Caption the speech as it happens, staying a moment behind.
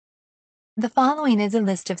The following is a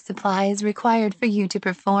list of supplies required for you to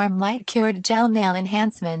perform light-cured gel nail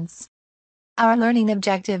enhancements. Our learning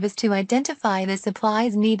objective is to identify the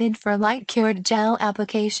supplies needed for light-cured gel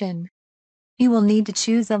application. You will need to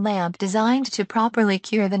choose a lamp designed to properly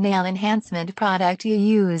cure the nail enhancement product you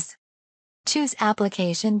use. Choose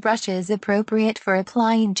application brushes appropriate for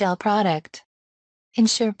applying gel product.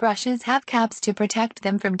 Ensure brushes have caps to protect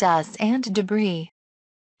them from dust and debris.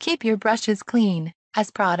 Keep your brushes clean, as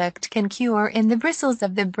product can cure in the bristles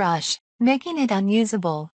of the brush, making it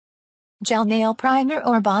unusable. Gel nail primer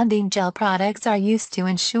or bonding gel products are used to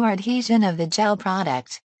ensure adhesion of the gel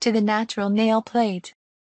product to the natural nail plate.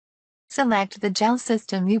 Select the gel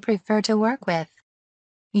system you prefer to work with.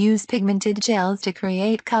 Use pigmented gels to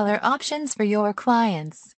create color options for your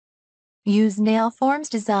clients. Use nail forms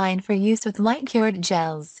designed for use with light-cured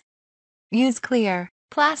gels. Use clear,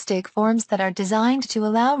 plastic forms that are designed to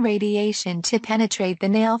allow radiation to penetrate the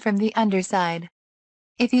nail from the underside.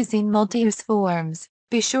 If using multi-use forms,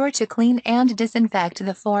 be sure to clean and disinfect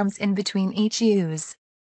the forms in between each use.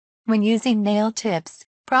 When using nail tips,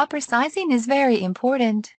 proper sizing is very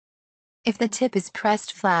important. If the tip is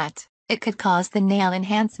pressed flat, it could cause the nail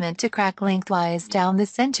enhancement to crack lengthwise down the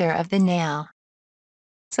center of the nail.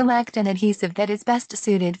 Select an adhesive that is best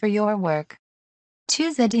suited for your work.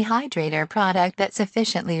 Choose a dehydrator product that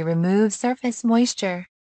sufficiently removes surface moisture.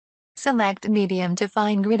 Select medium to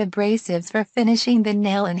fine grit abrasives for finishing the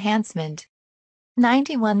nail enhancement.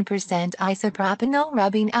 91% isopropanol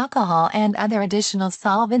rubbing alcohol and other additional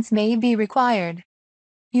solvents may be required.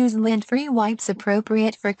 Use lint-free wipes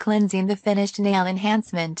appropriate for cleansing the finished nail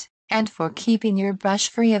enhancement, and for keeping your brush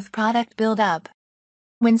free of product buildup.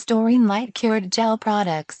 When storing light-cured gel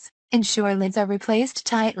products, ensure lids are replaced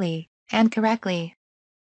tightly and correctly.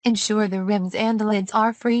 Ensure the rims and lids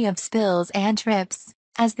are free of spills and drips,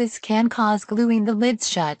 as this can cause gluing the lids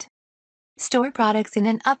shut. Store products in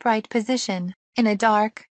an upright position, in a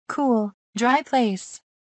dark, cool, dry place.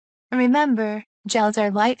 Remember, gels are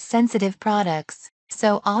light-sensitive products,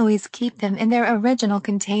 so always keep them in their original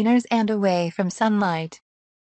containers and away from sunlight.